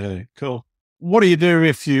 Cool. What do you do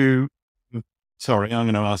if sorry, I'm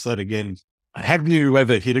going to ask that again. Have you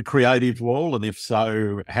ever hit a creative wall? And if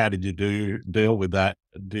so, how did you deal with that?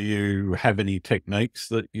 Do you have any techniques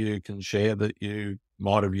that you can share that you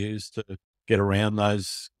might have used to get around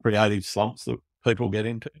those creative slumps that people get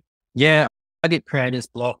into? Yeah, I get creator's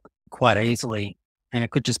block quite easily. And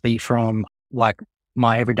it could just be from like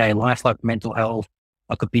my everyday life, like mental health.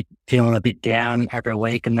 I could be feeling a bit down every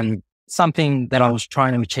week. And then something that I was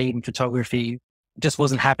trying to achieve in photography just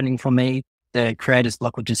wasn't happening for me. The creator's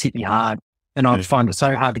block would just hit me hard. And I'd find it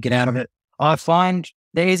so hard to get out of it. I find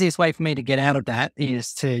the easiest way for me to get out of that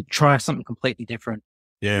is to try something completely different.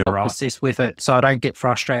 Yeah, right. Persist with it so I don't get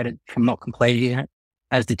frustrated from not completing it,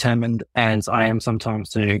 as determined as I am sometimes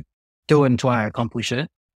to do it until I accomplish it.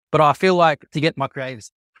 But I feel like to get my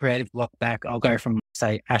creative block back, I'll go from,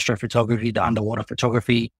 say, astrophotography to underwater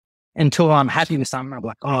photography until I'm happy with something. I'm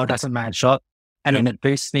like, oh, that's a mad shot. And then it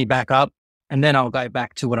boosts me back up. And then I'll go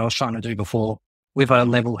back to what I was trying to do before with a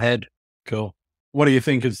level head. Cool. What do you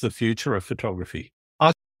think is the future of photography?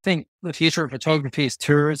 I think the future of photography is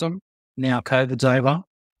tourism. Now COVID's over.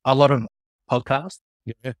 A lot of podcasts,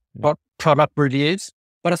 product reviews,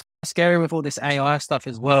 but it's scary with all this AI stuff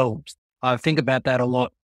as well. I think about that a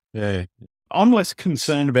lot. Yeah. I'm less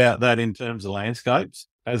concerned about that in terms of landscapes.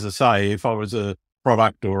 As I say, if I was a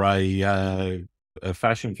product or a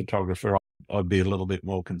fashion photographer, I'd be a little bit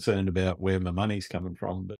more concerned about where my money's coming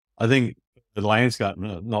from. But I think the landscape,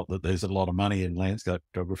 not that there's a lot of money in landscape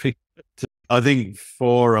photography, but I think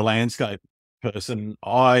for a landscape person,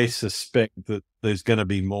 I suspect that there's going to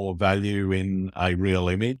be more value in a real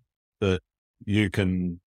image that you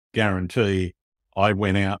can guarantee I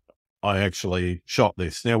went out, I actually shot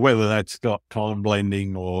this. Now, whether that's got time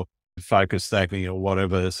blending or focus stacking or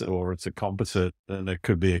whatever, or it's a composite, and it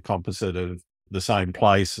could be a composite of the same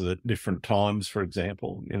place at different times, for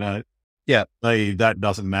example, Yeah. That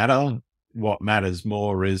doesn't matter. What matters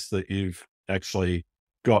more is that you've actually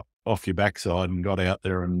got off your backside and got out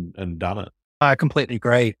there and done it. I completely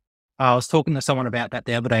agree. I was talking to someone about that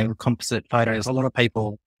the other day with composite photos. A lot of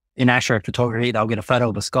people in astrophotography, they'll get a photo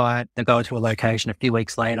of the sky, they'll go to a location a few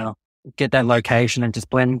weeks later, get that location and just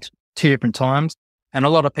blend two different times. And a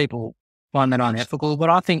lot of people find that unethical, but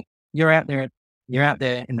I think you're out there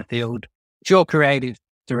in the field. It's your creative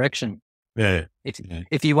direction. Yeah.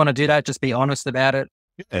 If you want to do that, just be honest about it.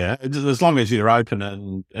 Yeah. As long as you're open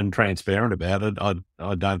and transparent about it,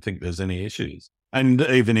 I don't think there's any issues. And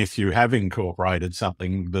even if you have incorporated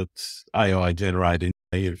something that's AI generated,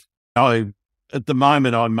 at the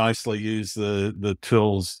moment, I mostly use the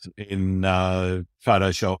tools in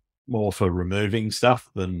Photoshop more for removing stuff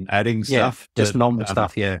than adding stuff. Just normal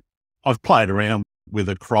stuff, yeah. I've played around with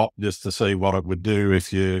a crop just to see what it would do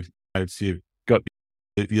if you've got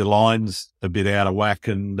your lines a bit out of whack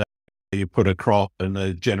and you put a crop and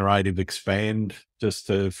a generative expand just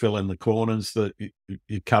to fill in the corners that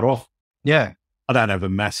you cut off. Yeah. I don't have a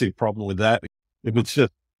massive problem with that. If it's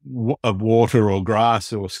just a water or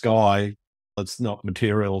grass or sky, it's not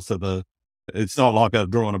material it's not like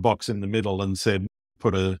I've drawn a box in the middle and said,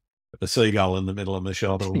 put a seagull in the middle of my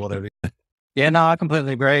shot or whatever. Yeah, no, I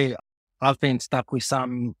completely agree. I've been stuck with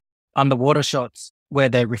some underwater shots where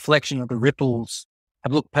the reflection of the ripples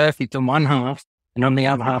have looked perfect on one half and on the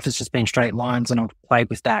other half it's just been straight lines, and I've played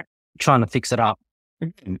with that, trying to fix it up.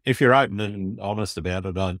 If you're open and honest about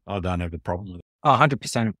it, I don't have a problem with it. Oh,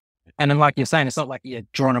 100%. And then like you're saying, it's not like you're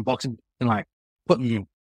drawing a box and like putting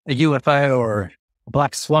a UFO or a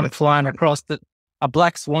black swan flying across Coolaga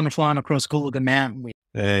Mountain.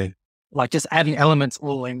 Like just adding elements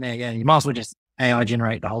all in there. Yeah, you might as well just AI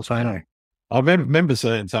generate the whole photo. I remember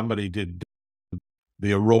seeing somebody did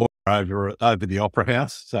the aurora over the Opera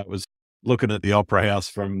House. So it was looking at the Opera House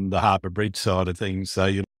from the Harbour Bridge side of things. So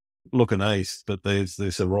you're looking east, but there's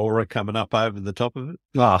this aurora coming up over the top of it.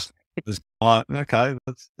 Last. It was like, okay,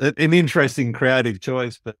 that's an interesting creative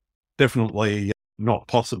choice, but definitely not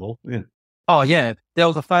possible. Yeah. Oh, yeah. There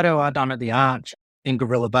was a photo I done at the Arch in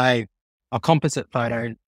Gorilla Bay, a composite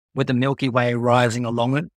photo with the Milky Way rising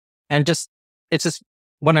along it. And it's just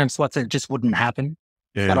one of those spots that just wouldn't happen.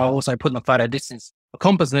 Yeah. But I also put in the photo, this is a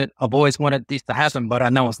composite. I've always wanted this to happen, but I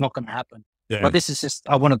know it's not going to happen. Yeah. But this is just,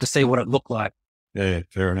 I wanted to see what it looked like. Yeah,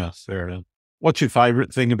 fair enough. What's your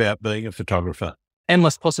favorite thing about being a photographer?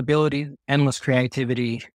 Endless possibilities, endless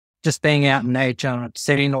creativity, just being out in nature,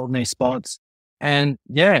 setting all new spots. And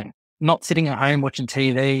yeah, not sitting at home watching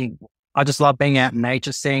TV. I just love being out in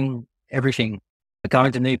nature, seeing everything,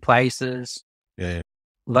 going to new places. Yeah.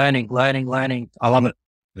 Learning. I love it.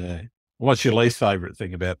 Yeah. What's your least favorite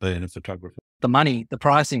thing about being a photographer? The money, the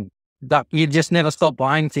pricing. You just never stop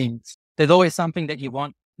buying things. There's always something that you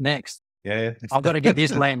want next. Yeah. I've got to get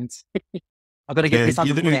this lens. I've got to get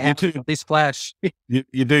this flash.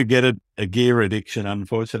 You do get a gear addiction,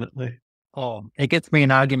 unfortunately. Oh, it gets me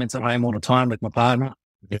in arguments at home all the time with my partner.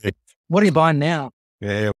 Yeah. What are you buying now?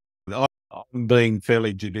 Yeah. I'm being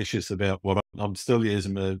fairly judicious about what I'm still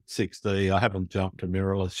using a 6D. I haven't jumped to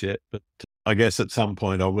mirrorless yet, but I guess at some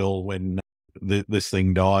point I will when this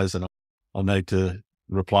thing dies and I'll need to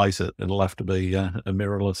replace it. It'll have to be a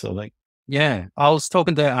mirrorless, I think. Yeah. I was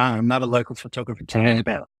talking to another local photographer today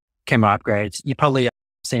about camera upgrades. You probably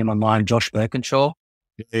see him online, Josh Birkinshaw.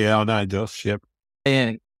 Yeah, I know Josh. Yep.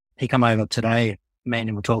 Yeah. He come over today, me and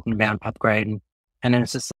him were talking about upgrading. And then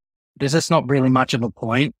there's just not really much of a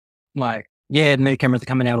point. Like, yeah, new cameras are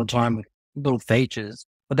coming out all the time with little features,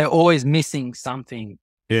 but they're always missing something.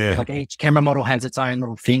 Yeah. Like each camera model has its own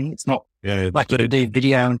little thing. It's not like you can do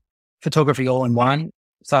video and photography all in one.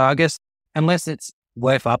 So I guess unless it's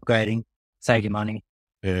worth upgrading, save your money.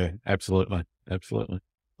 Yeah, absolutely.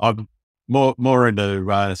 I'm more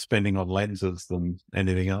into spending on lenses than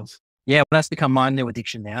anything else. Yeah, well, that's become my new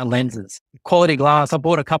addiction now, lenses. Quality glass. I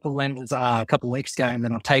bought a couple of lenses a couple of weeks ago, and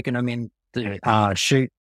then I've taken them in to shoot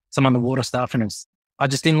some underwater stuff. And I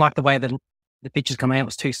just didn't like the way that the pictures come out. It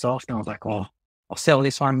was too soft. And I was like, oh, I'll sell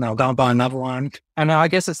this one and I'll go and buy another one. And I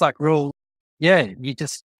guess it's like you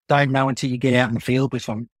just don't know until you get out in the field with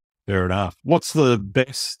them. Fair enough. What's the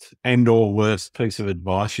best and or worst piece of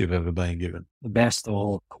advice you've ever been given? The best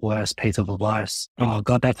or worst piece of advice? Oh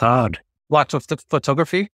God, that's hard. Like with the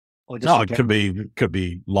photography? Or just No, it could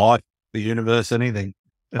be life, the universe, anything.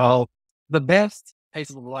 Well, the best piece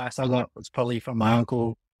of advice I got was probably from my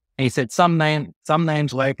uncle. He said, some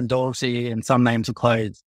names will open doors to you and some names will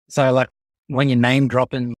close. So like when you're name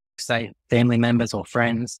dropping, say family members or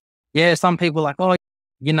friends, some people are like, oh,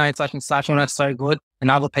 such and such, and that's so good.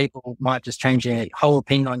 And other people might just change their whole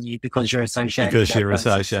opinion on you because you're associated with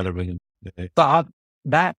it. Yeah. But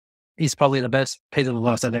that is probably the best piece of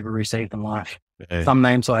advice I've ever received in life. Yeah. Some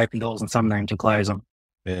names will open doors and some names will close them.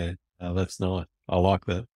 Yeah, that's nice. I like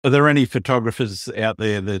that. Are there any photographers out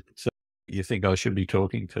there that you think I should be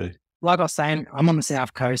talking to? Like I was saying, I'm on the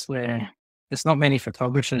South Coast where there's not many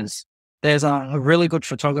photographers. There's a really good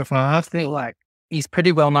photographer. I feel like he's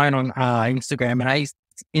pretty well known on Instagram, and his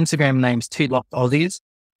Instagram name's Two Locked Aussies.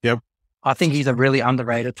 Yep. I think he's a really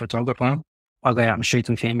underrated photographer. I go out and shoot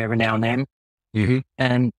with him every now and then. Mm-hmm.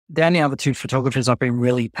 And the only other two photographers I've been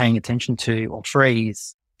really paying attention to, or three,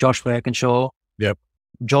 is Josh Birkinshaw. Yep.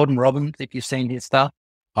 Jordan Robbins, if you've seen his stuff.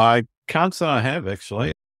 I can't say I have,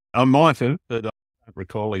 actually. I might have, but I don't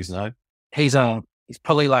recall his name. He's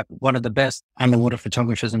probably like one of the best underwater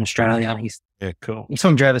photographers in Australia. Cool. He's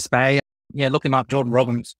from Jervis Bay. Yeah, look him up, Jordan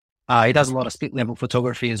Robbins. He does a lot of split level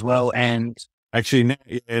photography as well. And actually,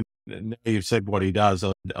 now you've said what he does,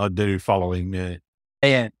 I do follow him. Yeah.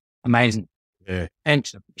 Yeah, amazing. Yeah. And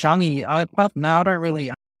Changi, I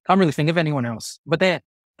can't really think of anyone else. But the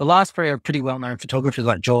last three are pretty well known photographers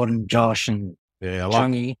like Jordan, Josh, and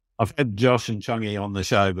Changi. I've had Josh and Changi on the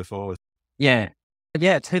show before. Yeah.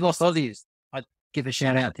 Yeah, Two Lost Aussies. I'd give a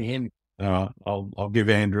shout out to him. All right. I'll give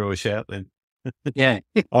Andrew a shout then. Yeah.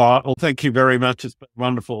 All right. Well, thank you very much. It's been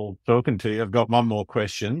wonderful talking to you. I've got one more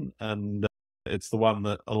question, and it's the one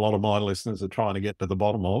that a lot of my listeners are trying to get to the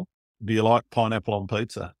bottom of. Do you like pineapple on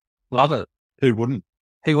pizza? Love it. Who wouldn't?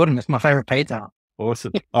 It's my favorite pizza.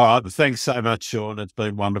 Awesome. All right. Thanks so much, Sean. It's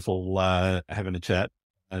been wonderful having a chat.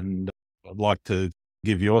 And I'd like to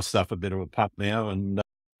give your stuff a bit of a pump now and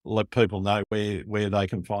let people know where they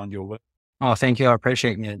can find your work. Oh, thank you. I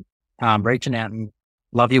appreciate you reaching out, and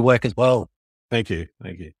love your work as well. Thank you.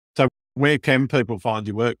 So where can people find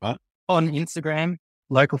your work, mate? On Instagram,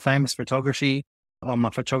 Local Famous Photography, on my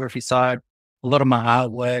photography side. A lot of my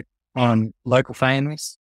artwork on Local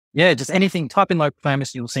Famous. Yeah, just anything. Type in Local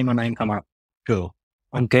Famous, you'll see my name come up. Cool.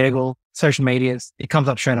 On Google, social medias, it comes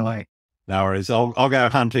up straight away. No worries. I'll go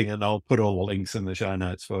hunting and I'll put all the links in the show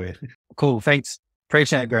notes for you. Cool. Thanks.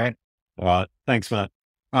 Appreciate it, Grant. All right. Thanks, mate.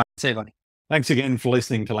 All right. See you, buddy. Thanks again for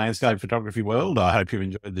listening to Landscape Photography World. I hope you've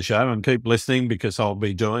enjoyed the show, and keep listening because I'll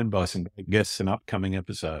be joined by some great guests in upcoming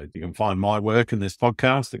episodes. You can find my work in this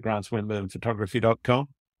podcast at grantswinburnphotography.com.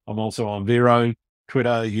 I'm also on Vero, Twitter,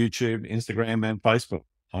 YouTube, Instagram, and Facebook.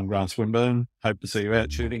 I'm Grant Swinburne. Hope to see you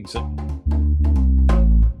out shooting soon.